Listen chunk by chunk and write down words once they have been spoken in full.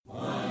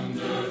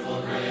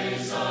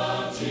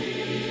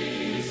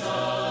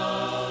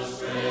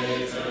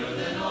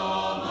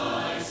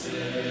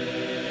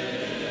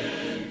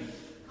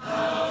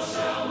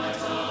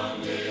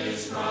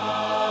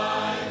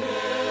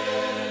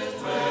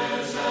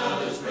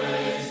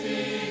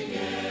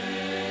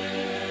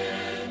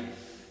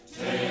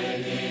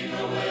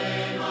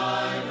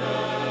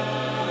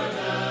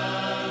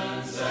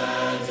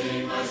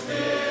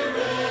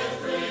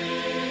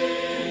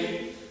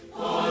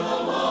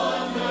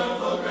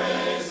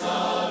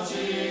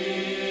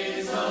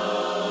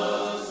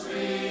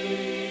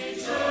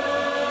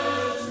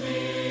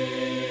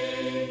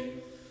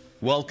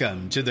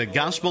Welcome to the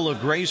Gospel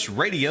of Grace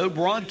radio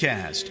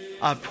broadcast,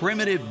 a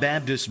primitive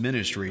Baptist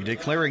ministry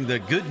declaring the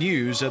good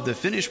news of the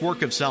finished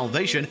work of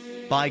salvation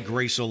by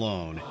grace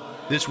alone.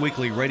 This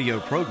weekly radio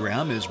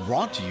program is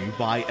brought to you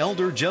by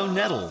Elder Joe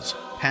Nettles,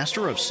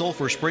 pastor of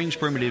Sulphur Springs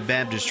Primitive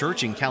Baptist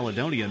Church in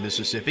Caledonia,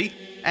 Mississippi,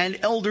 and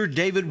Elder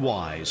David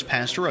Wise,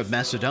 pastor of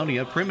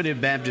Macedonia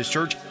Primitive Baptist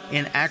Church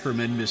in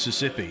Ackerman,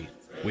 Mississippi.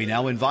 We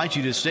now invite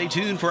you to stay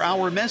tuned for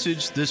our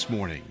message this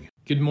morning.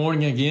 Good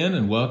morning again,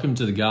 and welcome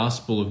to the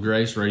Gospel of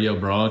Grace radio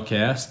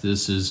broadcast.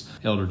 This is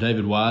Elder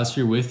David Wise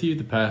here with you,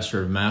 the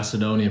pastor of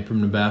Macedonia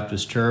Primitive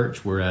Baptist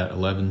Church. We're at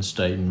 11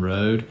 Staten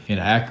Road in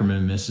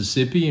Ackerman,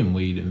 Mississippi, and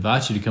we'd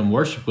invite you to come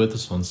worship with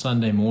us on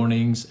Sunday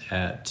mornings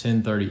at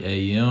 10:30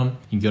 a.m.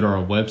 You can go to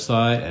our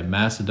website at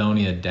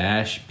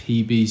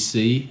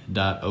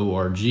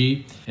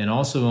macedonia-pbc.org. And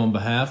also on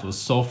behalf of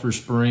Sulphur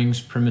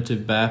Springs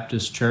Primitive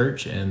Baptist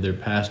Church and their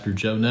pastor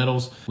Joe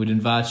Nettles, we'd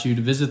invite you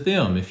to visit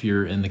them if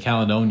you're in the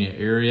Caledonia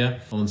area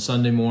on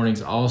Sunday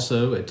mornings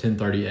also at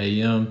 10:30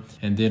 a.m.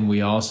 And then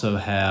we also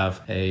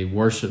have a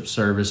worship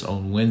service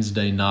on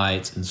Wednesday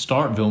nights in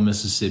Starkville,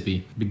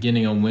 Mississippi,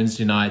 beginning on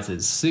Wednesday nights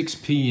at 6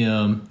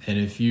 p.m. And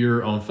if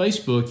you're on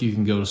Facebook, you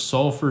can go to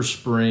Sulphur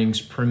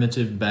Springs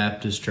Primitive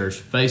Baptist Church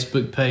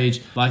Facebook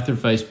page, like their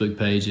Facebook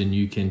page, and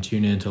you can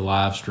tune into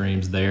live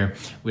streams there.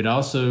 We'd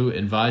also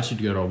invite you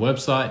to go to our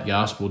website,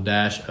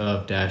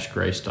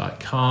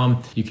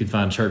 gospel-of-grace.com. You can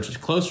find churches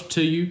closer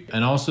to you,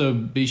 and also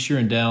be sure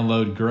and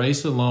download Grace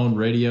Alone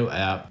Radio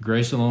app,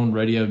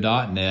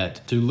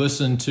 gracealoneradio.net, to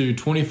listen to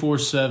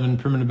 24/7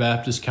 Primitive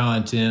Baptist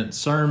content,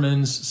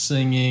 sermons,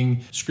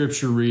 singing,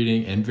 scripture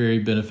reading, and very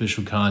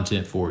beneficial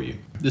content for you.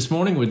 This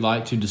morning we'd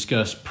like to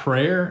discuss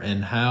prayer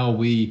and how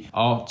we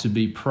ought to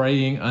be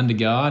praying unto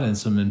God and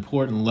some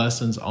important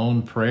lessons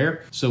on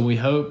prayer. So we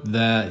hope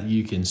that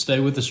you can stay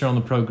with us here on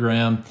the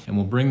program, and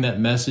we'll bring that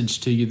message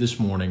to you this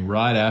morning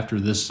right after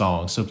this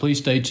song. So please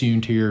stay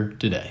tuned here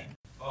today.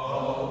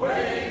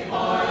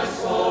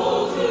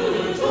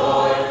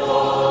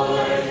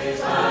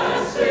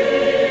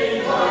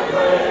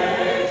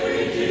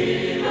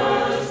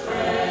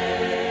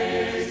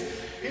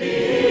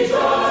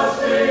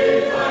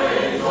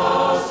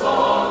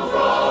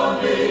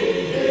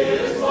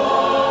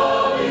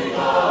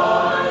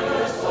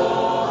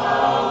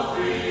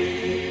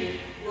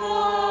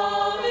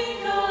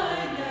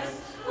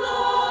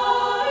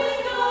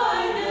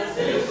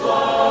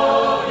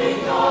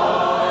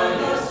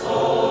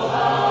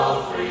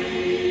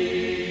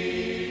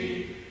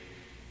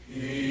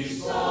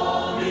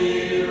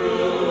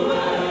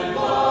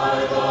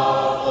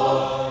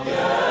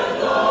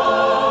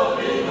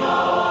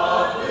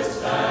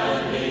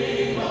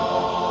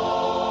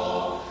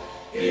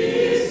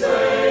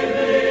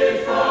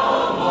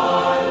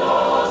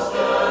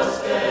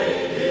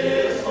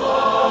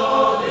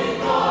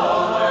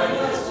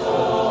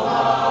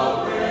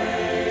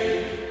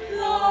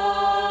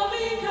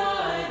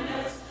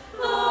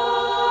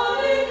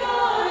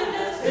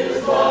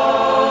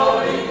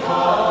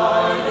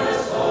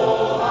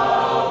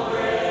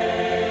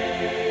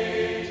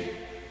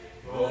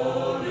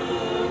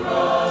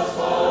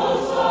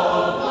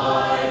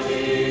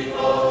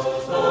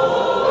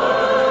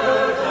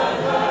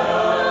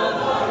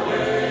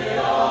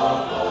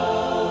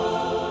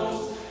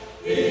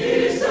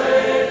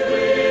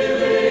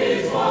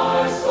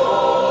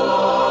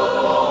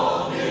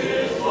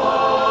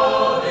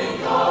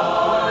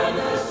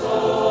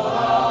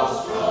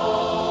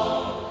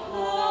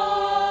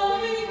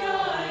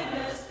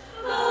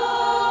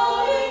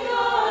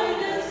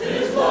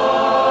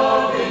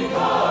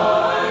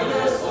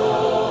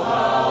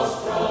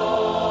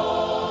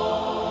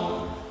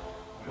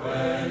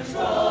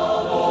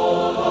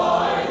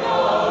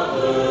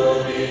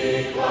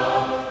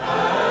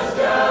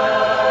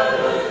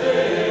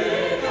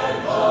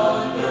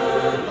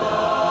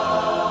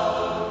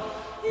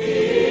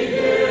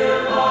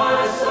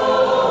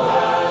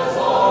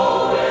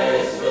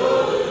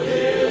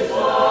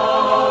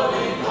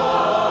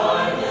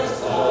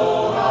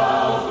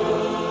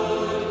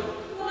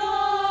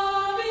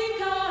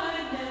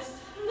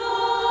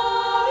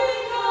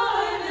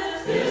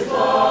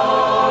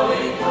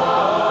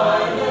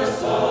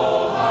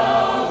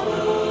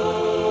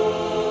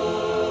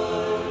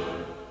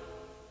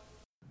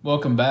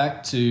 Welcome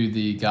back to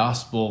the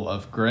Gospel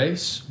of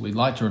Grace. We'd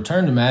like to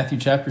return to Matthew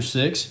chapter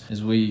 6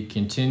 as we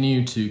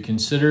continue to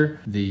consider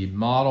the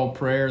model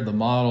prayer, the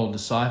model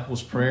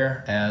disciples'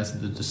 prayer, as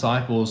the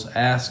disciples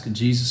ask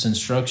Jesus'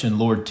 instruction,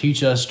 Lord,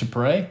 teach us to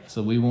pray.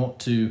 So we want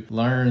to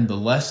learn the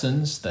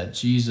lessons that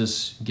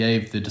Jesus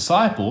gave the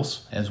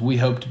disciples as we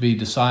hope to be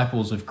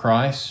disciples of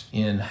Christ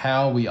in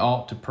how we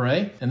ought to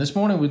pray. And this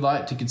morning we'd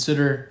like to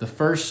consider the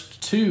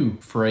first two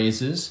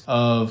phrases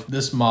of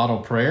this model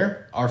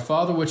prayer. Our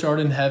Father which art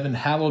in heaven, heaven,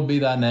 hallowed be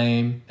thy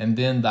name. And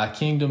then thy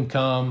kingdom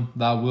come,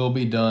 thy will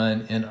be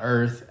done in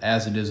earth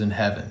as it is in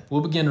heaven.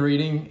 We'll begin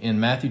reading in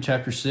Matthew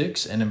chapter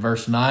 6 and in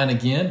verse 9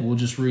 again. We'll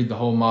just read the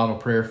whole model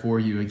prayer for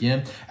you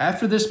again.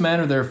 After this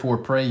manner, therefore,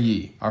 pray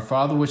ye, Our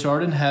Father which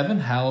art in heaven,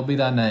 hallowed be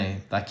thy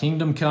name. Thy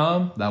kingdom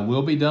come, thy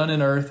will be done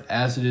in earth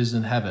as it is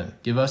in heaven.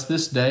 Give us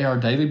this day our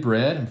daily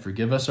bread, and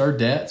forgive us our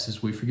debts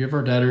as we forgive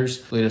our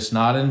debtors. Lead us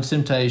not into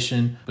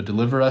temptation, but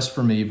deliver us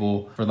from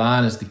evil. For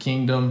thine is the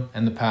kingdom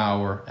and the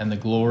power and the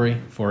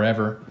glory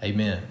forever.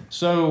 Amen.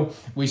 So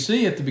we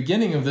see at the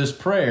beginning of this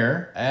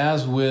prayer,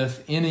 as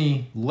with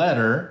any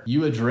letter,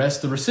 you address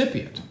the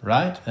recipient,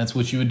 right? That's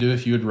what you would do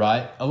if you would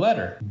write a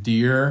letter.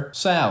 Dear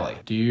Sally,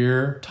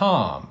 dear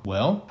Tom.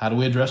 Well, how do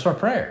we address our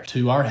prayer?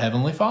 To our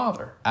Heavenly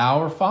Father,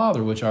 our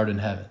Father which art in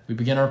heaven. We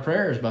begin our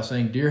prayers by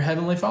saying, Dear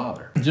Heavenly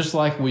Father, just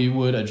like we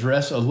would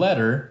address a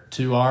letter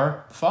to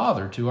our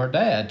father, to our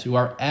dad, to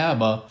our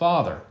Abba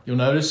Father. You'll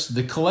notice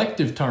the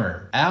collective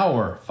term,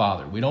 our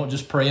Father. We don't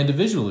just pray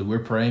individually. We're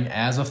praying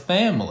as a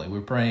family.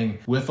 We're praying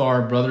with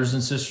our brothers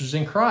and sisters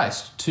in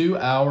Christ to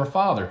our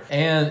Father.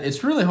 And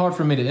it's really hard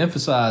for me to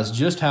emphasize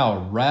just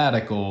how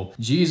radical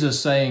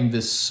Jesus saying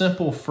this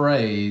simple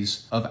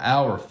phrase of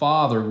our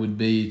Father would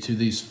be to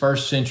these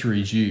first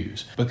century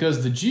Jews.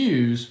 Because the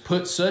Jews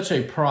put such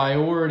a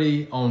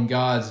priority on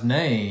God's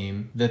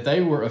name that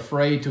they were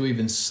afraid to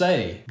even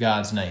say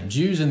God's name.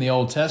 Jews in the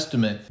Old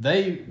Testament,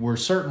 they were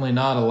certainly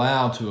not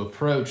allowed to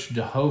approach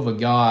Jehovah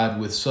God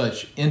with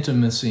such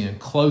intimacy and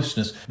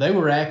closeness. They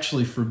were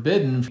actually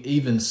forbidden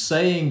even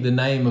saying the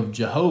name of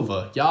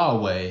Jehovah,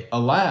 Yahweh,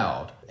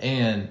 aloud.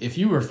 And if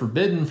you were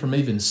forbidden from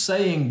even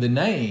saying the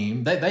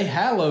name, they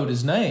hallowed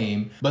his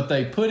name, but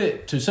they put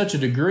it to such a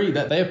degree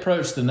that they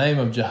approached the name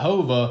of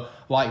Jehovah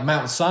like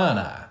Mount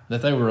Sinai,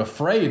 that they were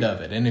afraid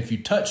of it. And if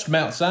you touched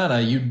Mount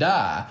Sinai, you'd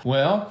die.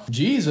 Well,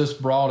 Jesus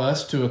brought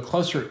us to a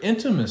closer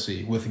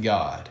intimacy with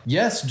God.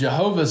 Yes,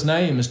 Jehovah's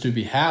name is to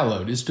be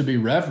hallowed, is to be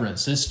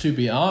reverenced, is to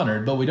be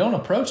honored, but we don't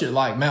approach it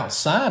like Mount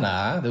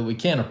Sinai, that we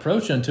can't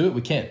approach unto it,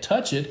 we can't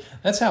touch it.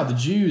 That's how the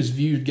Jews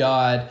viewed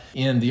God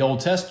in the Old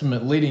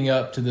Testament leading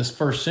up to this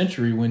first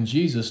century when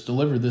Jesus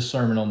delivered this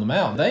Sermon on the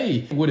Mount.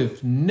 They would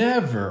have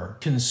never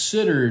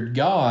considered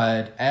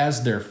God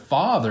as their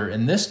Father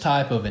in this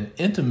type of an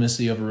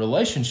intimacy of a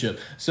relationship.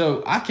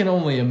 So I can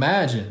only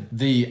imagine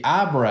the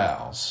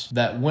eyebrows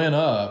that went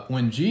up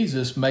when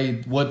Jesus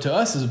made what to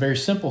us is a very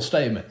simple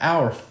statement,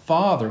 Our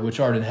Father which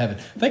art in heaven.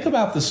 Think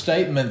about the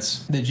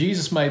statements that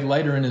Jesus made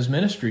later in his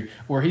ministry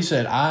where he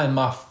said, I and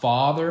my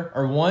Father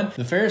are one.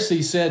 The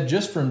Pharisees said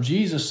just from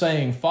Jesus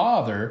saying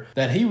Father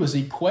that he was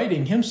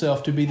equating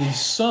himself to be the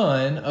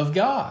Son of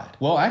God.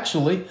 Well,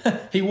 actually,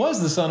 he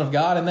was the Son of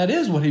God, and that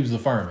is what he was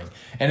affirming.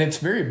 And it's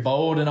very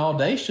bold and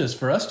audacious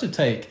for us to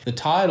take the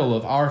title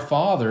of Our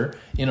Father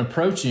in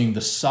approaching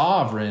the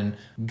sovereign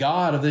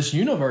God of this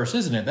universe,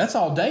 isn't it? That's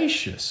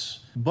audacious.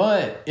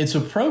 But it's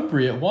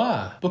appropriate.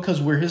 Why?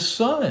 Because we're his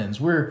sons.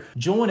 We're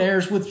joint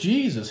heirs with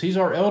Jesus. He's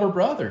our elder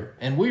brother.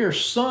 And we are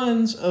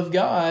sons of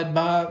God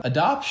by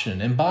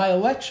adoption and by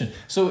election.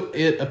 So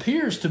it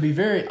appears to be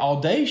very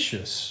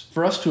audacious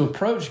for us to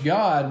approach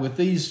God with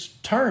these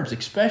terms,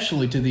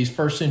 especially to these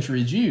first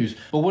century Jews.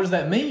 But what does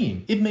that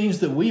mean? It means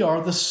that we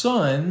are the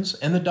sons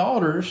and the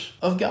daughters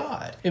of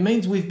God. It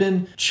means we've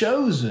been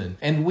chosen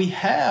and we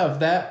have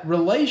that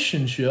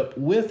relationship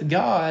with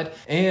God.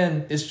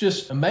 And it's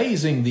just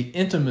amazing the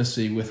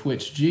intimacy with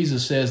which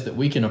Jesus says that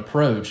we can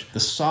approach the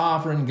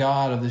sovereign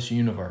God of this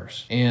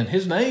universe. And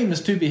his name is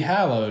to be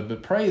hallowed,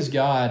 but praise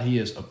God, he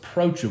is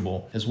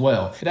approachable as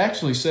well. It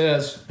actually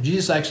says,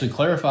 Jesus actually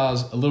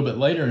clarifies a little bit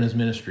later in his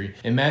ministry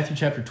in Matthew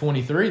chapter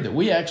 23 that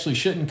we actually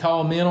shouldn't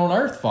call men on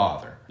earth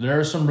Father. There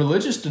are some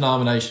religious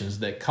denominations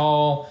that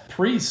call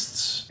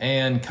priests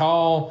and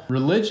call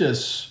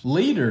religious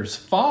leaders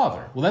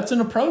Father. Well, that's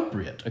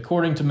inappropriate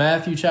according to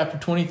Matthew chapter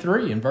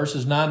 23 and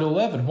verses 9 to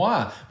 11.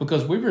 Why?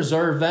 Because we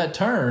reserve that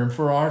term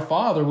for our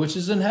Father which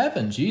is in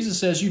heaven. Jesus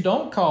says you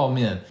don't call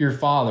men your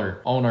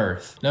Father on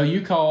earth. No,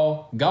 you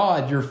call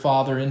God your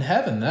Father in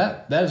heaven.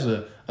 That is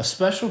a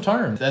special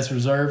term that's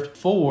reserved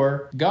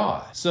for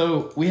God.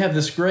 So we have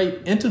this great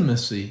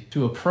intimacy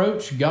to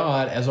approach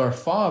God as our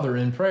Father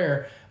in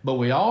prayer, but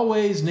we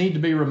always need to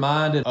be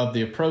reminded of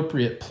the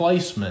appropriate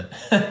placement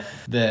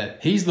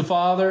that he's the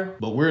father,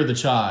 but we're the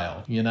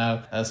child.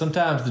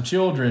 Sometimes the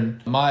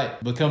children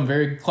might become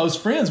very close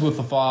friends with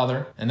the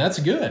father, and that's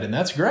good and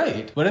that's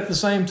great. But at the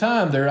same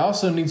time, there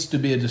also needs to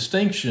be a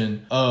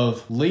distinction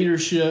of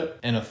leadership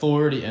and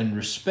authority and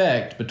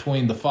respect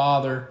between the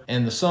father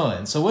and the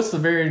son. So what's the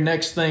very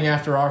next thing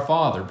after our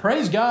Father?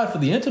 Praise God for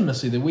the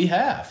intimacy that we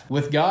have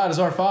with God as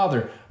our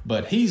Father,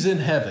 but he's in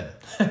heaven.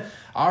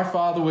 Our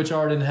Father which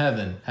art in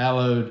heaven,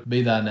 hallowed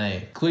be thy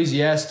name.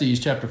 Ecclesiastes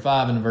chapter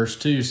 5 and verse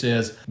 2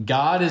 says,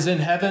 God is in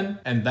heaven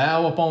and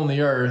thou upon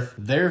the earth,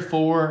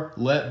 therefore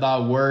let thy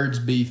words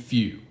be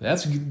few.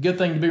 That's a good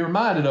thing to be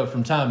reminded of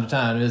from time to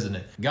time, isn't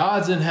it?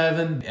 God's in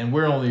heaven and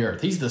we're on the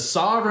earth. He's the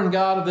sovereign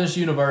God of this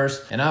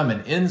universe, and I'm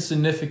an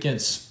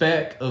insignificant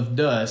speck of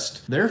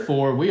dust.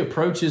 Therefore, we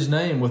approach his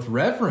name with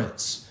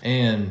reverence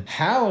and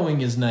hallowing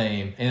his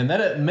name. And that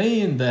doesn't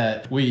mean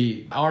that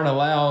we aren't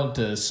allowed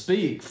to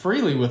speak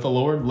freely with the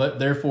Lord.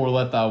 Therefore,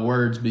 let thy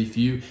words be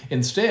few.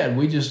 Instead,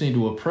 we just need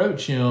to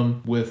approach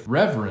him with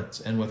reverence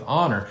and with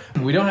honor.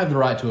 We don't have the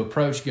right to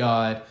approach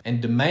God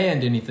and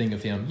demand anything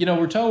of him. You know,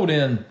 we're told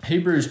in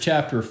Hebrews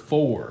chapter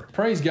 4,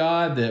 praise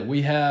God that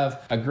we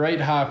have a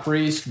great high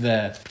priest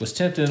that was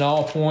tempted in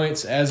all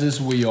points as is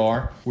we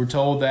are. We're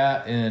told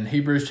that in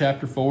Hebrews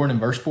chapter 4 and in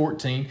verse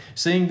 14,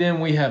 seeing then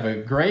we have a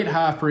great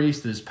high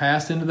priest that is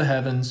passed into the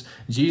heavens,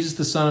 Jesus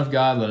the Son of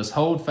God, let us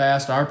hold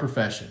fast our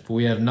profession. For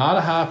we have not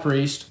a high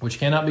priest which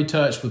cannot be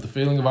touched with the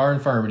feeling of our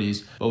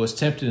infirmities, but was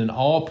tempted in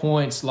all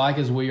points like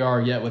as we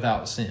are, yet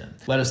without sin.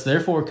 Let us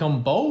therefore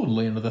come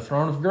boldly into the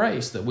throne of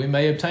grace, that we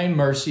may obtain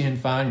mercy and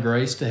find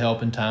grace to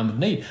help in time of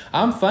need.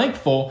 I'm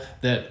thankful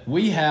that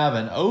we have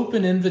an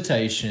open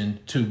invitation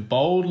to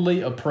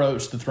boldly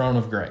approach the throne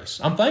of grace.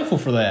 I'm thankful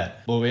for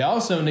that. But we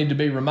also need to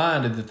be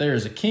reminded that there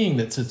is a king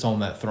that sits on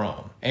that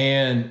throne.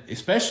 And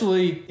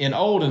especially in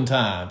olden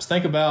times,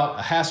 think about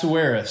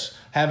Ahasuerus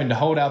having to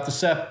hold out the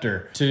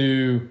scepter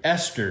to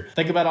Esther.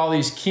 Think about all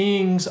these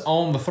kings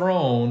on the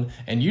throne,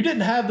 and you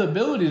didn't have the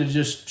ability to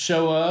just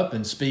show up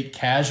and speak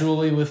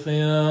casually with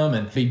them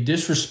and be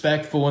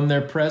disrespectful in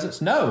their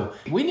presence. No,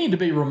 we need to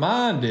be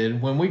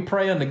reminded when we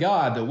pray unto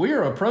God that we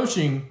are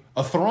approaching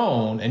a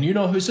throne, and you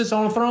know who sits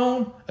on a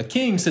throne? A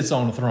king sits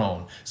on a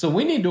throne. So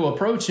we need to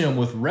approach him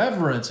with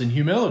reverence and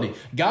humility.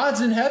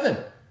 God's in heaven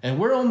and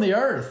we're on the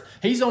earth.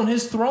 He's on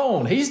his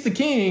throne. He's the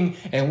king,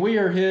 and we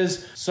are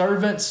his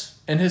servants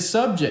and his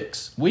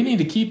subjects. We need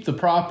to keep the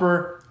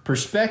proper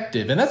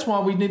perspective. And that's why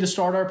we need to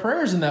start our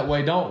prayers in that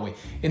way, don't we?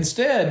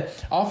 Instead,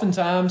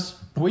 oftentimes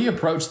we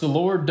approach the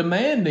Lord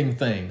demanding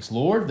things.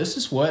 Lord, this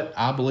is what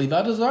I believe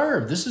I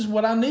deserve. This is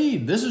what I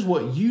need. This is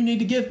what you need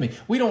to give me.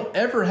 We don't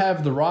ever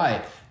have the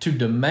right to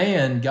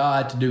demand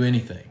God to do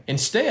anything.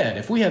 Instead,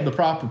 if we have the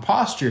proper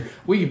posture,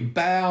 we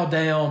bow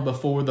down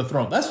before the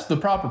throne. That's the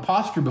proper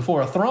posture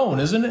before a throne,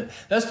 isn't it?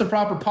 That's the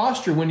proper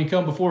posture when you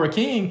come before a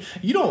king.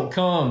 You don't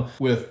come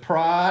with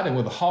pride and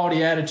with a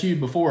haughty attitude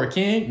before a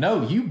king.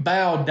 No, you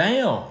bow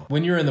down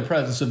when you're in the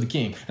presence of the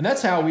king. And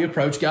that's how we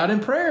approach God in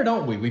prayer,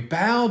 don't we? We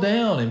bow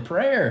down in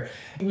prayer.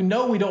 We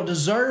know we don't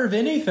deserve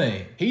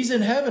anything. He's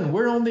in heaven.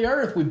 We're on the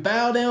earth. We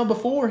bow down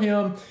before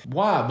him.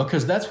 Why?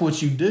 Because that's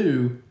what you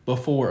do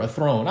before a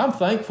throne. I'm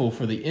thankful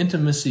for the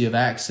intimacy of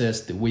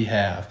access that we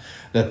have,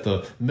 that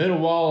the middle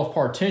wall of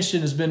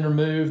partition has been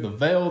removed, the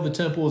veil of the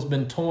temple has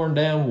been torn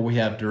down, where we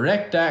have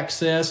direct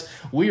access.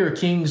 We are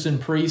kings and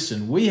priests,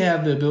 and we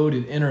have the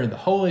ability to enter in the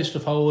holiest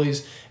of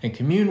holies and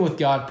commune with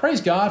God. Praise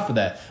God for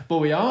that. But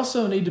we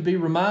also need to be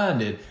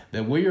reminded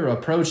that we are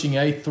approaching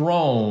a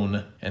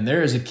throne, and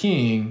there is a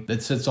king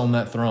that sits on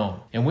that throne.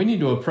 And we need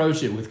to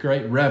approach it with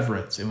great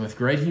reverence and with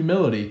great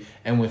humility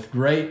and with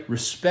great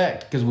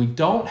respect, because we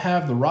don't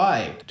have the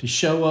right to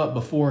show up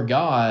before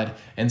God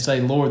and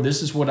say, Lord,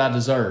 this is what I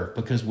deserve,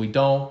 because we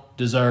don't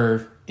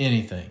deserve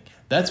anything.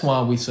 That's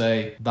why we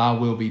say, thy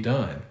will be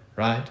done.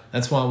 Right?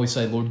 That's why we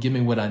say, Lord, give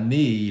me what I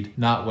need,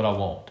 not what I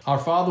want. Our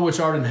Father which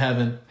art in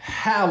heaven,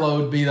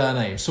 hallowed be thy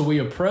name. So we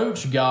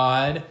approach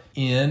God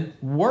in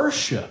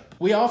worship.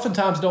 We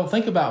oftentimes don't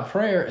think about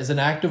prayer as an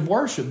act of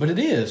worship, but it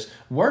is.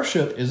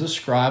 Worship is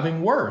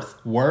ascribing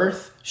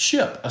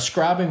worship,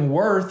 ascribing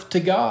worth to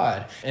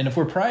God. And if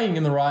we're praying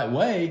in the right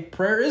way,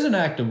 prayer is an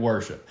act of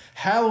worship.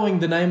 Hallowing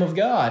the name of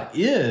God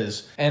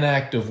is an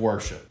act of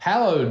worship.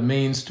 Hallowed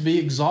means to be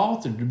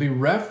exalted, to be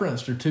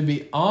reverenced, or to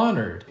be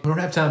honored. We don't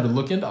have time to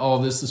look into all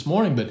this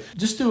morning, but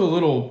just do a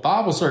little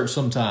Bible search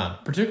sometime,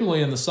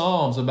 particularly in the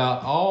Psalms,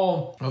 about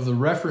all of the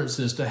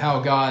references to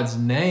how God's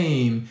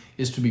name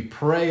is to be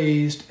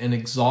praised and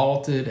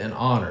exalted and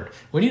honored.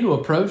 We need to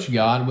approach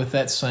God with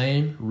that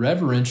same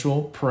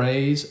reverential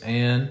praise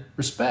and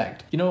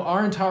respect. You know,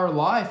 our entire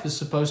life is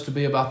supposed to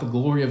be about the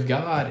glory of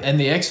God and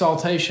the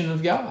exaltation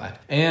of God.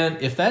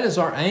 And if that is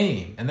our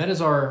aim and that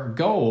is our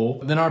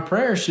goal, then our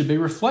prayers should be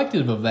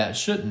reflective of that,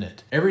 shouldn't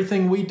it?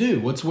 Everything we do,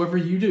 whatsoever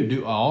you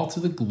do all to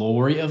the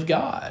glory of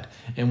God.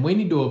 And we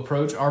need to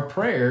approach our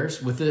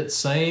prayers with that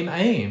same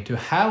aim, to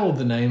hallow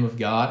the name of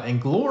God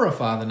and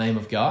glorify the name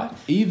of God,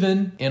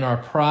 even in our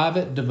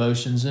private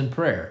devotions and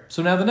prayer.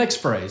 So now the next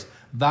phrase,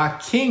 thy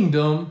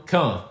kingdom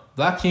come.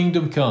 Thy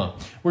kingdom come.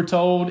 We're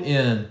told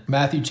in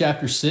Matthew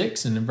chapter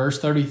 6 and in verse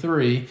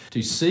 33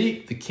 to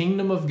seek the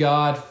kingdom of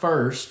God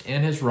first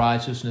and his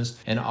righteousness,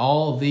 and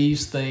all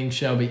these things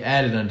shall be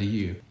added unto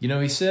you. You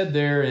know, he said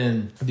there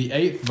in the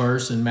 8th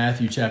verse in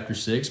Matthew chapter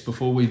 6,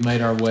 before we've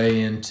made our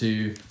way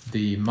into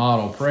the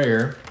model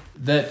prayer,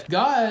 that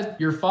God,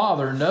 your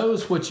Father,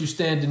 knows what you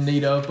stand in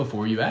need of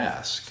before you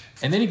ask.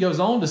 And then he goes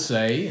on to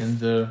say in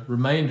the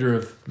remainder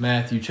of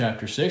Matthew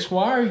chapter 6,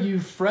 why are you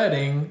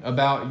fretting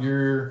about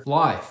your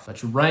life,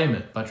 about your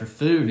raiment, about your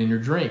food and your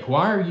drink?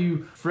 Why are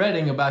you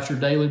fretting about your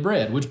daily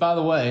bread? Which, by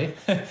the way,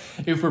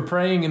 if we're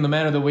praying in the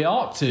manner that we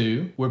ought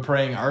to, we're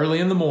praying early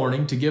in the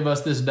morning to give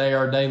us this day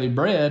our daily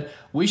bread,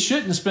 we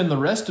shouldn't spend the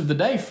rest of the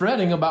day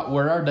fretting about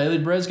where our daily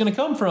bread is going to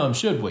come from,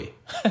 should we?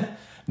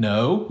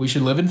 No, we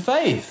should live in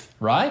faith,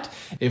 right?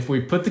 If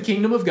we put the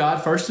kingdom of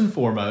God first and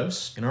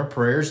foremost in our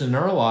prayers and in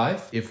our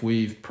life, if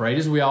we've prayed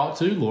as we ought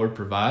to, Lord,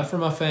 provide for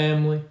my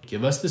family,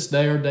 give us this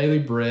day our daily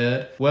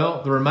bread.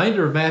 Well, the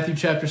remainder of Matthew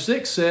chapter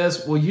 6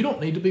 says, well, you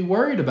don't need to be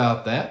worried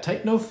about that.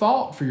 Take no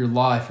thought for your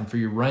life and for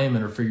your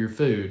raiment or for your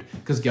food,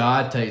 because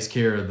God takes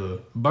care of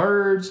the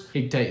birds,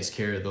 He takes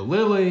care of the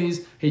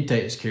lilies, He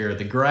takes care of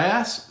the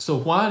grass. So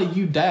why do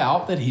you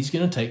doubt that He's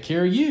going to take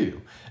care of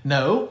you?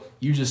 No,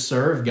 you just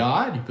serve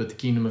God. You put the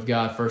kingdom of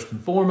God first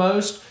and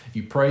foremost.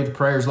 You pray the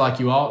prayers like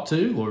you ought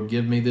to. Lord,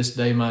 give me this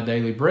day my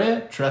daily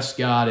bread. Trust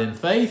God in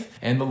faith,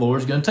 and the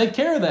Lord's going to take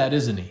care of that,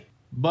 isn't He?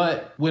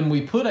 But when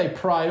we put a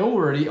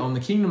priority on the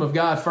kingdom of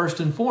God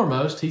first and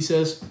foremost, He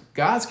says,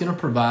 God's going to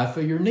provide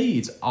for your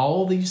needs.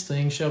 All these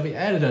things shall be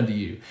added unto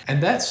you.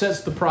 And that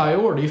sets the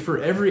priority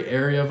for every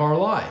area of our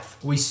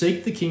life. We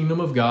seek the kingdom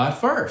of God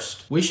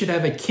first. We should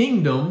have a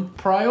kingdom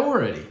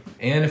priority.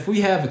 And if we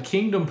have a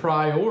kingdom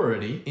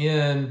priority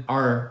in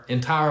our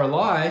entire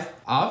life,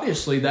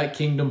 obviously that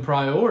kingdom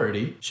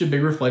priority should be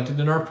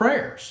reflected in our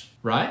prayers,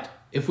 right?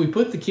 If we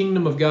put the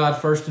kingdom of God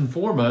first and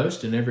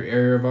foremost in every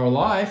area of our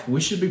life, we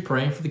should be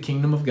praying for the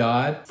kingdom of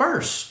God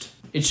first.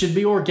 It should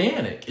be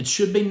organic. It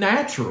should be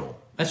natural.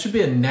 That should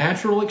be a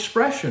natural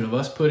expression of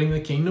us putting the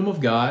kingdom of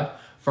God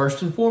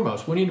first and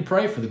foremost. We need to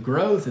pray for the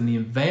growth and the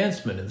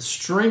advancement and the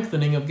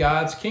strengthening of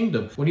God's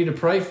kingdom. We need to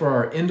pray for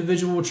our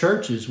individual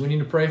churches. We need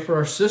to pray for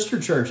our sister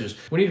churches.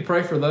 We need to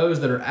pray for those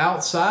that are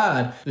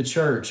outside the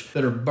church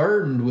that are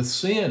burdened with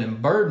sin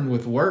and burdened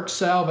with works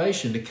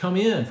salvation to come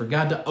in, for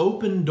God to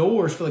open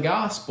doors for the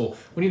gospel.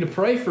 We need to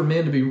pray for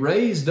men to be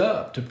raised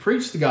up to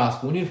preach the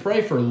gospel. We need to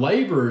pray for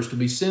laborers to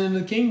be sent into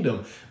the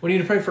kingdom. We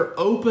need to pray for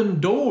open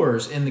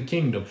doors in the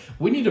kingdom.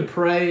 We need to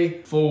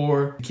pray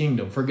for the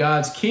kingdom, for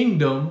God's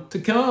kingdom to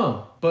come.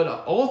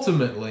 But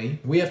ultimately,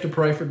 we have to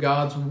pray for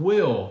God's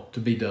will to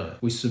be done.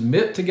 We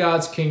submit to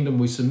God's kingdom.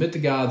 We submit to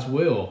God's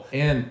will.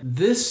 And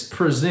this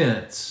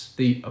presents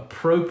the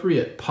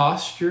appropriate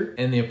posture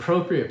and the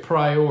appropriate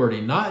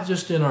priority, not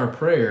just in our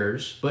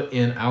prayers, but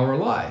in our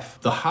life.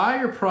 The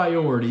higher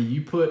priority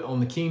you put on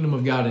the kingdom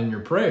of God in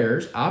your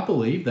prayers, I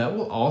believe that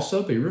will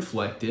also be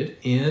reflected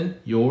in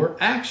your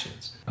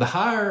actions. The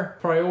higher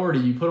priority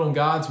you put on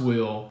God's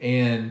will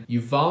and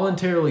you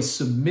voluntarily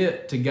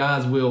submit to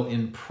God's will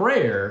in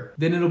prayer,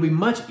 then it'll be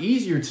much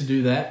easier to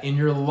do that in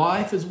your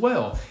life as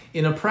well.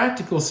 In a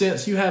practical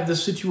sense, you have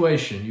this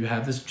situation, you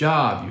have this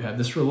job, you have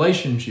this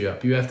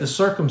relationship, you have this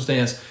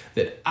circumstance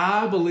that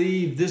I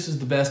believe this is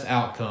the best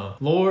outcome.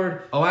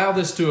 Lord, allow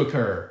this to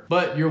occur,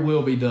 but your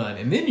will be done.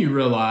 And then you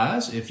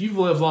realize, if you've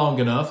lived long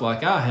enough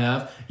like I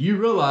have, you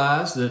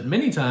realize that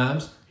many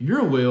times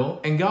your will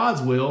and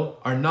God's will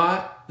are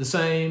not the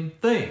same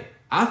thing.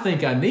 I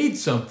think I need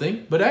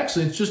something, but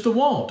actually it's just a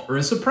want or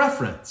it's a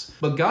preference.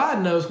 But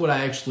God knows what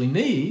I actually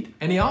need,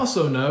 and He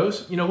also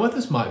knows, you know what,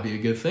 this might be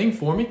a good thing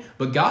for me,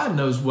 but God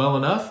knows well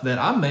enough that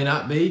I may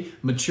not be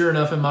mature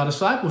enough in my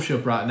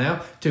discipleship right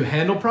now to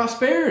handle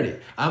prosperity.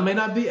 I may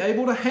not be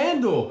able to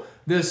handle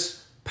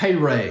this pay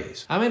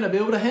raise. I may not be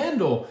able to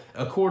handle,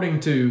 according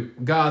to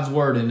God's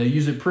word, and to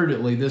use it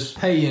prudently, this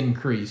pay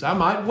increase. I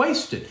might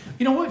waste it.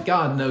 You know what?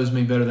 God knows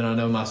me better than I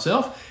know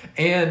myself.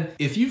 And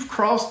if you've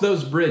crossed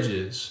those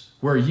bridges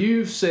where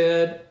you've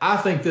said, I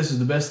think this is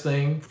the best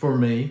thing for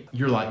me,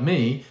 you're like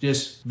me,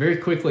 just very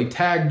quickly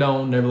tagged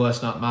on,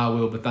 nevertheless not my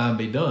will, but thine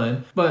be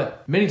done.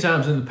 But many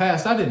times in the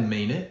past, I didn't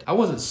mean it. I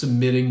wasn't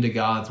submitting to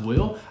God's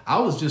will. I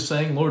was just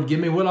saying, Lord,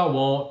 give me what I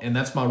want, and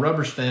that's my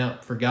rubber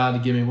stamp for God to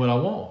give me what I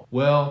want.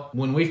 Well,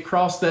 when we've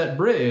crossed that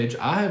bridge,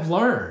 I have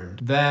learned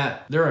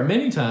that there are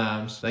many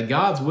times that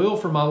God's will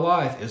for my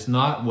life is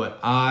not what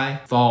I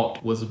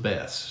thought was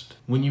best.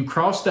 When you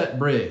cross that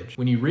bridge,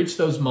 when you reach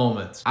those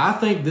moments, I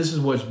think this is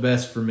what's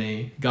best for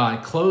me.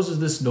 God closes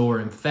this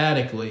door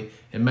emphatically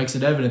and makes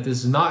it evident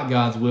this is not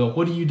God's will.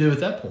 What do you do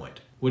at that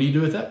point? What do you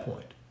do at that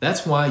point?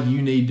 That's why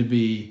you need to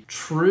be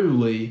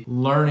truly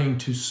learning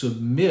to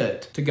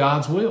submit to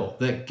God's will,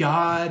 that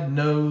God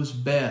knows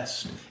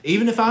best.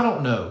 Even if I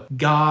don't know,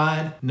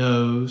 God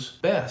knows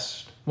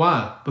best.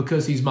 Why?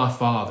 Because He's my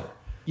Father.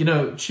 You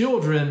know,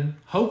 children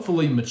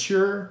hopefully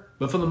mature,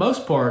 but for the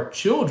most part,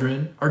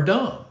 children are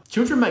dumb.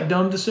 Children make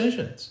dumb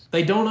decisions.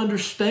 They don't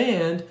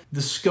understand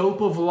the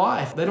scope of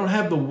life. They don't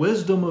have the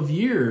wisdom of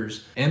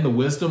years and the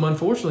wisdom,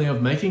 unfortunately,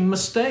 of making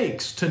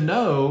mistakes to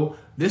know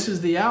this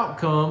is the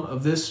outcome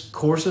of this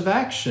course of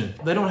action.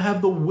 They don't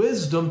have the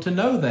wisdom to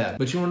know that.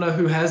 But you want to know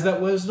who has that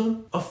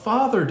wisdom? A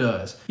father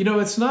does.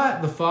 It's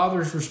not the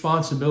father's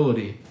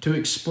responsibility to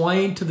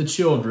explain to the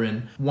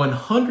children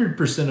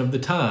 100% of the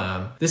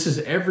time, this is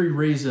every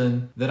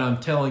reason that I'm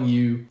telling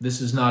you this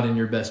is not in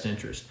your best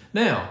interest.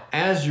 Now,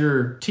 as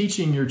you're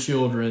teaching your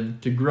children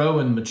to grow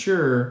and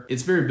mature,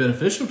 it's very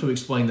beneficial to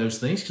explain those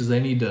things because they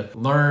need to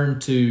learn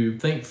to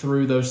think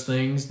through those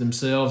things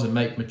themselves and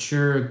make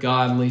mature,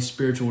 godly,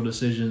 spiritual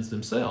decisions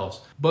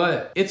themselves.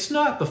 But it's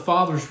not the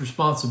father's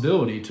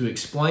responsibility to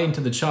explain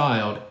to the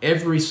child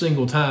every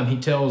single time he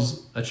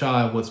tells a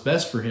child what's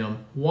best for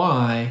him,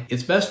 why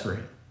it's best for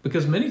him.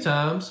 Because many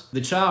times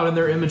the child in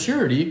their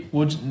immaturity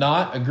would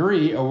not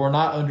agree or will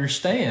not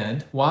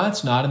understand why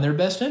it's not in their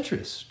best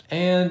interest.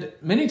 And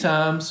many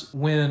times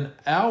when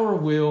our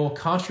will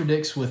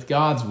contradicts with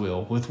God's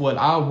will, with what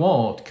I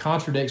want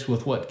contradicts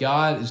with what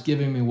God is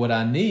giving me what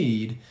I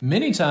need,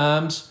 many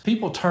times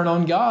people turn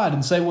on God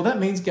and say, well, that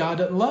means God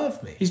doesn't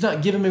love me. He's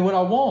not giving me what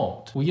I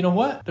want. Well, you know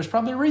what? There's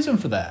probably a reason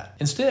for that.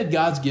 Instead,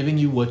 God's giving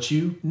you what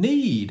you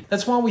need.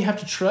 That's why we have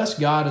to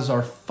trust God as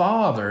our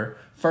Father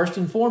first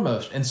and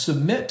foremost, and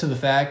submit to the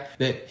fact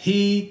that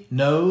He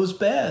knows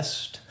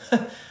best.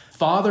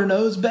 Father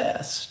knows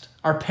best.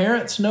 Our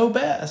parents know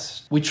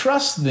best. We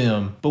trust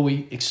them, but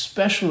we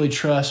especially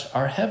trust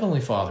our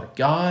Heavenly Father.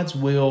 God's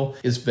will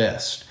is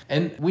best.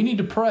 And we need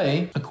to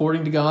pray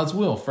according to God's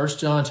will. 1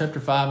 John chapter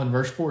 5 and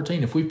verse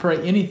 14. If we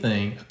pray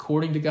anything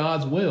according to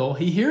God's will,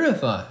 He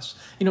heareth us.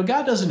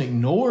 God doesn't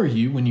ignore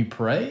you when you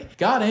pray.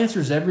 God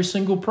answers every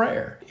single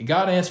prayer.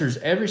 God answers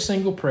every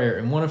single prayer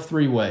in one of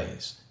three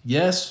ways.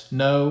 Yes,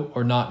 no,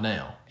 or not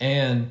now.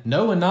 And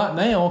no and not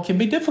now can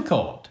be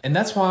difficult. And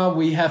that's why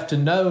we have to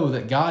know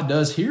that God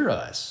does hear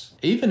us.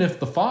 Even if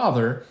the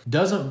Father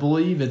doesn't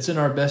believe it's in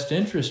our best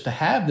interest to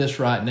have this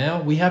right now,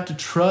 we have to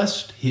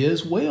trust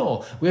His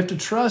will. We have to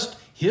trust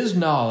His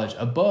knowledge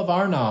above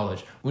our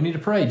knowledge. We need to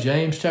pray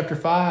James chapter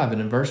 5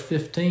 and in verse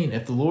 15,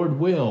 if the Lord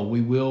will,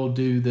 we will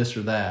do this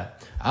or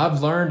that.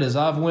 I've learned as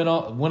I've went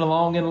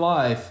along in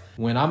life,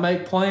 when I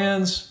make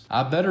plans,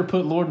 I better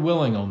put Lord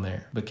willing on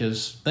there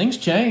because things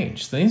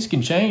change. Things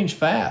can change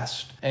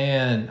fast.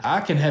 And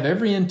I can have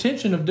every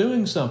intention of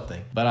doing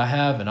something, but I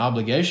have an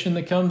obligation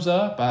that comes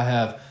up. I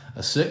have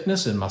a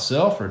sickness in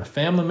myself or a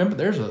family member.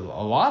 There's a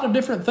lot of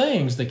different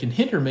things that can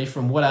hinder me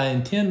from what I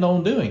intend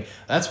on doing.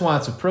 That's why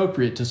it's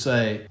appropriate to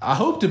say, I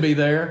hope to be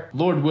there,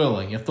 Lord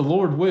willing. If the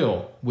Lord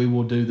will, we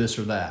will do this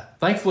or that.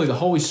 Thankfully, the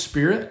Holy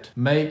Spirit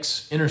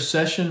makes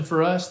intercession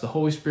for us. The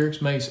Holy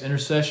Spirit makes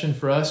intercession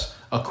for us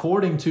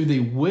according to the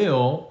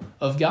will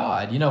of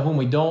God. When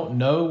we don't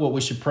know what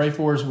we should pray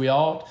for as we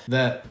ought,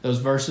 that those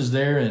verses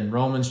there in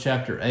Romans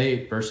chapter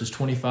 8, verses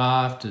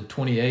 25 to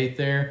 28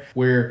 there,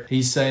 where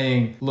he's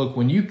saying, look,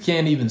 when you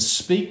can't even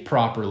speak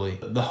properly,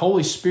 the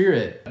Holy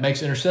Spirit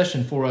makes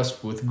intercession for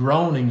us with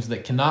groanings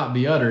that cannot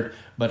be uttered.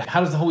 But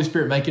how does the Holy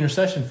Spirit make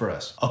intercession for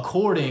us?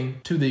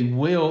 According to the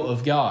will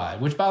of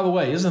God. Which, by the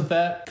way, isn't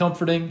that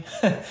comforting?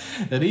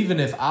 That even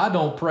if I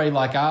don't pray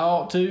like I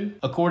ought to,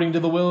 according to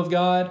the will of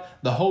God,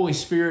 the Holy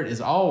Spirit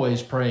is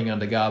always praying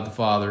unto God the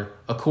Father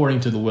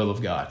according to the will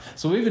of God.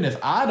 So even if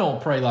I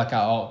don't pray like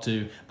I ought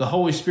to, the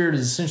Holy Spirit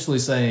is essentially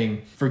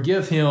saying,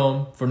 forgive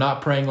him for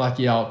not praying like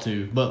he ought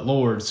to, but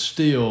Lord,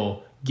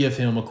 still give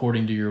him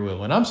according to your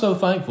will. And I'm so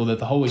thankful that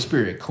the Holy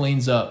Spirit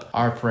cleans up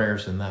our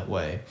prayers in that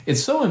way.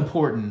 It's so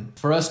important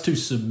for us to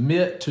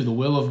submit to the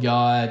will of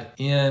God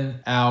in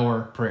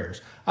our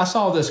prayers. I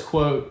saw this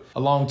quote a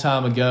long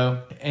time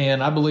ago,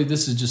 and I believe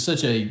this is just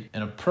such an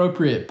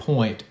appropriate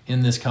point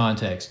in this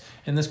context.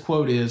 And this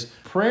quote is,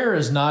 prayer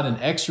is not an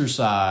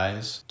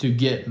exercise to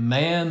get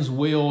man's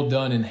will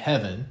done in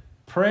heaven.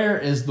 Prayer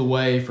is the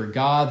way for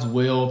God's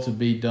will to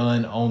be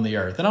done on the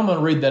earth. And I'm going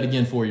to read that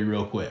again for you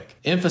real quick,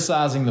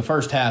 emphasizing the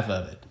first half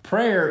of it.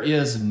 Prayer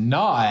is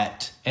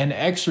not an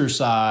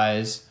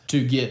exercise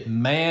to get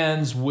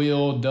man's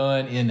will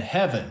done in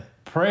heaven.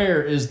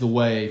 Prayer is the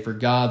way for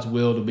God's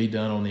will to be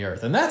done on the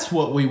earth. And that's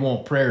what we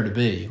want prayer to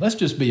be. Let's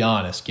just be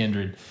honest,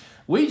 kindred.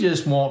 We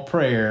just want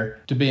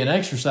prayer to be an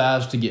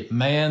exercise to get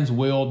man's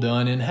will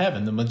done in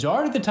heaven. The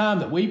majority of the time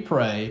that we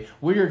pray,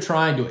 we are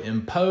trying to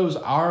impose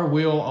our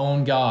will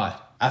on God.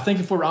 I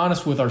think if we're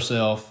honest with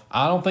ourselves,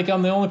 I don't think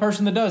I'm the only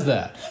person that does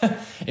that.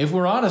 If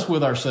we're honest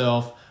with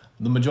ourselves,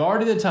 the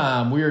majority of the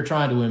time we are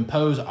trying to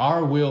impose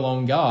our will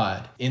on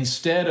God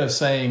instead of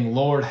saying,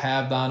 Lord,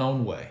 have thine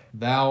own way.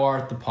 Thou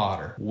art the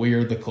potter, we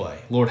are the clay.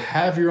 Lord,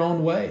 have your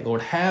own way.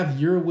 Lord, have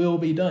your will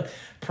be done.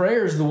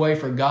 Prayer is the way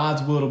for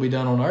God's will to be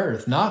done on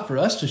earth, not for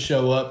us to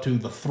show up to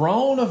the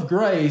throne of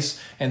grace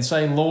and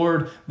say,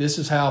 Lord, this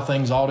is how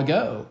things ought to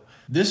go.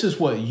 this is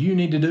what you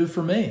need to do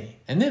for me.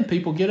 And then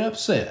people get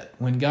upset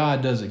when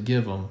God doesn't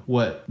give them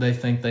what they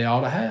think they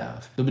ought to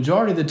have. The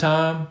majority of the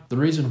time, the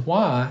reason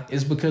why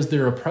is because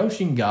they're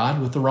approaching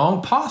God with the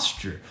wrong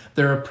posture.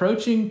 They're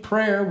approaching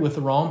prayer with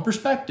the wrong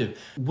perspective.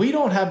 We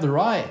don't have the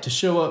right to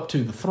show up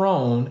to the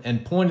throne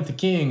and point at the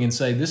king and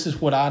say, this is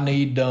what I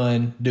need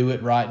done, do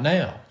it right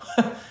now.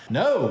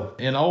 No,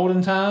 in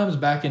olden times,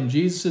 back in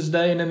Jesus'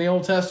 day and in the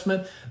Old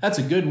Testament, that's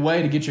a good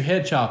way to get your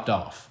head chopped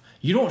off.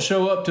 You don't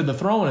show up to the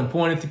throne and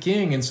point at the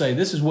king and say,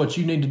 this is what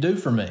you need to do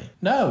for me.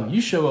 No, you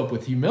show up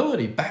with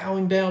humility,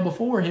 bowing down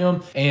before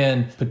him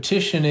and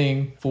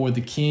petitioning for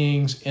the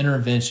king's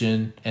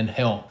intervention and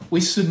help.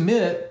 We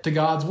submit to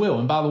God's will.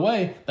 And by the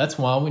way, that's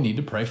why we need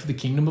to pray for the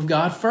kingdom of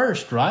God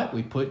first, right?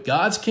 We put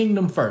God's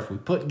kingdom first. We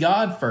put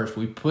God first.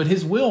 We put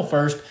his will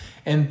first.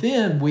 And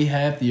then we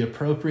have the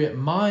appropriate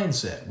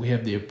mindset. We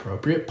have the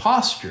appropriate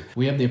posture.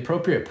 We have the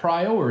appropriate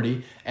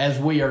priority as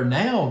we are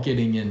now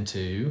getting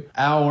into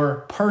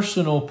our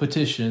personal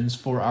petitions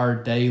for our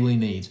daily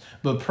needs.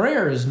 But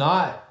prayer is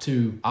not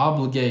to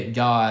obligate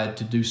God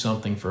to do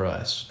something for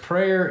us.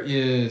 Prayer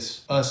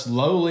is us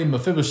lowly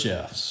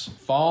Mephibosheths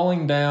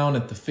falling down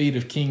at the feet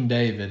of King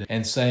David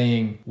and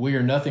saying, we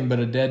are nothing but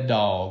a dead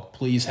dog.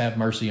 Please have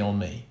mercy on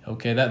me.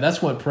 Okay,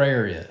 that's what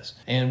prayer is.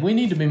 And we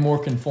need to be more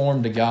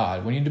conformed to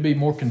God. We need to be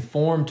more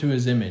conformed to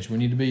his image. We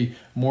need to be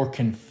more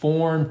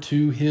conformed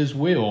to his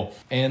will.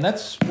 And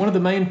that's one of the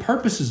main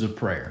purposes of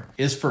prayer,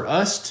 is for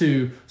us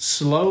to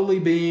slowly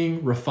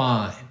being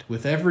refined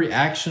with every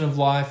action of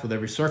life, with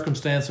every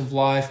circumstance of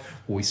life.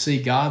 We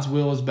see God's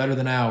will is better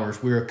than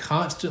ours. We are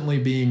constantly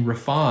being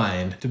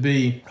refined to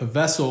be a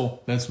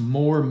vessel that's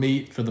more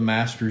meet for the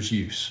master's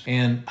use.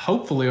 And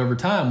hopefully over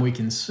time we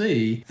can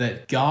see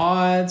that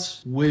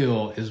God's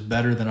will is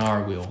better than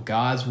our will.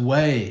 God's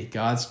way,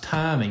 God's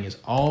timing is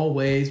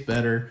always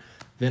better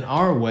than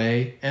our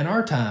way and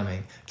our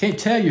timing. Can't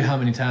tell you how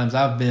many times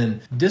I've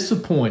been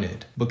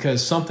disappointed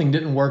because something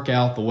didn't work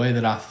out the way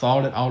that I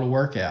thought it ought to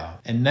work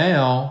out. And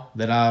now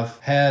that I've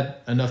had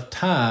enough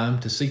time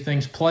to see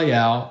things play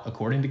out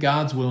according to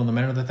God's will in the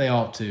manner that they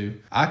ought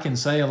to, I can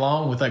say,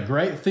 along with a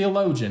great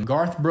theologian,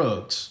 Garth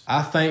Brooks,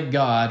 I thank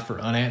God for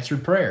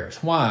unanswered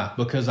prayers. Why?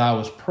 Because I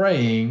was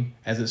praying,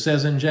 as it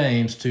says in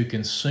James, to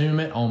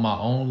consume it on my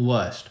own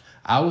lust.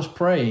 I was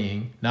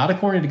praying, not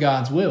according to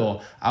God's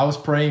will. I was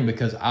praying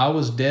because I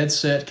was dead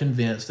set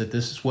convinced that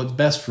this is what's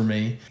best for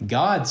me.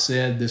 God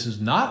said this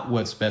is not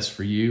what's best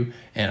for you,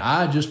 and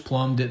I just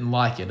plumb didn't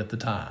like it at the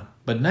time.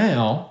 But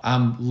now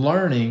I'm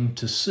learning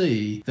to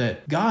see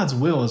that God's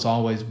will is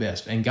always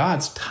best and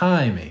God's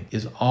timing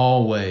is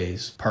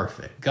always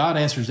perfect. God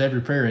answers every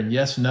prayer in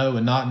yes, no,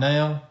 and not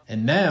now.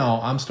 And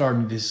now I'm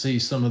starting to see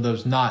some of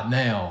those not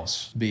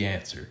nows be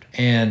answered.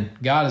 And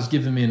God has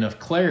given me enough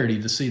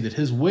clarity to see that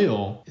his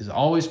will is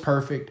always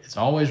perfect. It's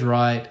always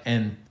right.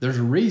 And there's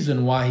a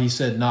reason why he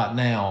said not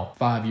now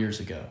 5 years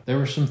ago. There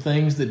were some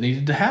things that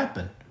needed to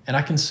happen. And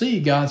I can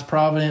see God's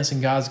providence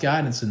and God's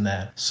guidance in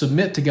that.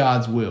 Submit to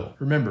God's will.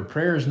 Remember,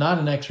 prayer is not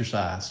an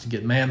exercise to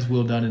get man's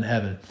will done in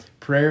heaven.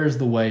 Prayer is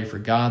the way for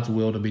God's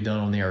will to be done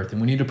on the earth. And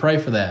we need to pray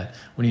for that.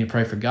 We need to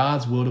pray for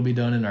God's will to be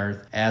done in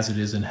earth as it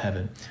is in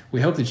heaven.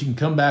 We hope that you can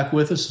come back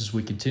with us as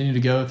we continue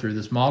to go through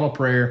this model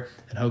prayer,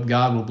 and hope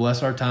God will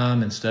bless our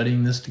time in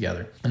studying this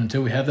together. And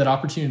until we have that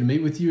opportunity to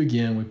meet with you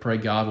again, we pray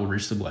God will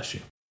richly bless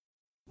you.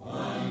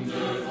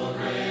 Wonderful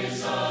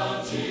grace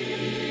of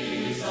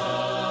Jesus,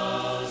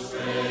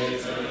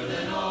 greater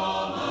than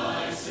all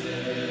my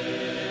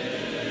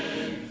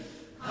sin.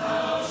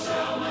 How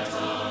shall my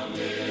tongue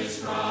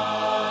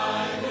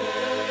describe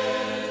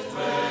it?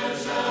 Where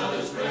shall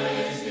its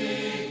praise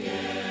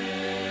begin?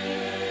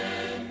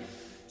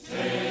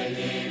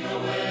 Taking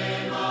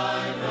away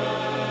my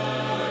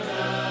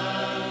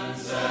burden,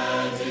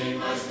 setting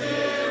my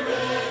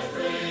spirit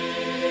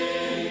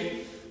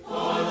free.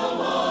 For the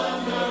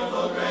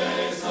wonderful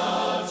grace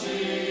of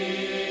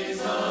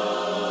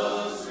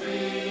Jesus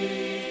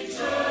reaches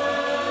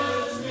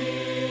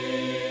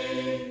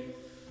me.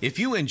 If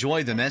you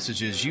enjoy the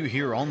messages you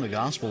hear on the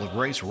Gospel of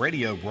Grace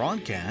radio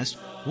broadcast,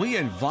 we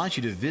invite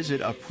you to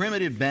visit a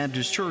Primitive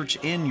Baptist church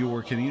in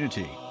your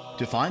community.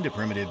 To find a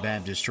Primitive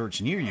Baptist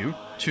church near you,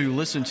 to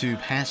listen to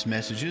past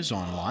messages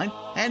online,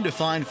 and to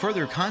find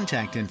further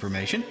contact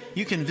information,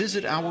 you can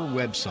visit our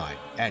website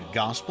at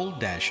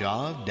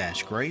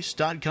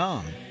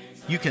gospel-of-grace.com.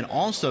 You can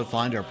also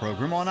find our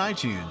program on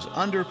iTunes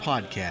under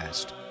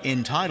Podcast,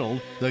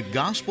 entitled The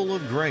Gospel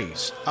of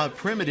Grace, a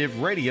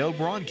Primitive Radio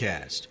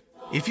Broadcast.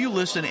 If you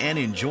listen and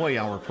enjoy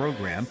our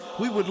program,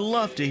 we would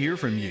love to hear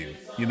from you.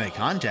 You may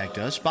contact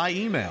us by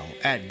email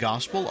at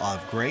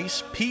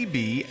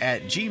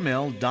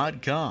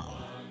gospelofgracepb@gmail.com.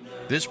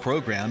 This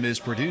program is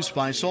produced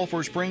by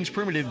Sulphur Springs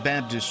Primitive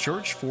Baptist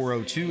Church,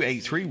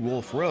 40283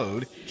 Wolf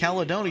Road,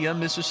 Caledonia,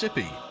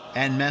 Mississippi,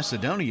 and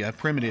Macedonia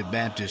Primitive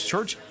Baptist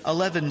Church,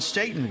 11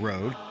 Staten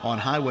Road, on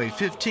Highway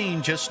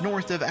 15 just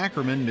north of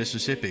Ackerman,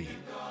 Mississippi.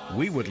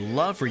 We would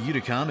love for you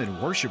to come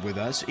and worship with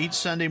us each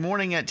Sunday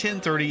morning at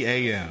 10:30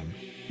 a.m.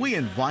 We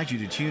invite you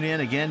to tune in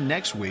again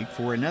next week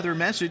for another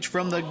message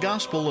from the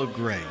Gospel of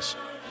Grace.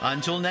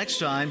 Until next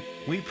time,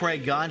 we pray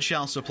God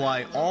shall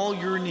supply all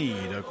your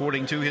need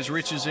according to his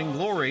riches in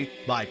glory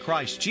by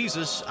Christ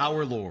Jesus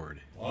our Lord.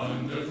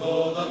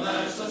 Wonderful the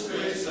matchless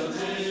grace of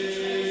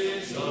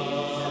Jesus,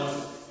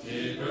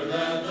 deeper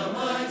than the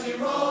mighty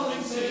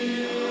rolling sea.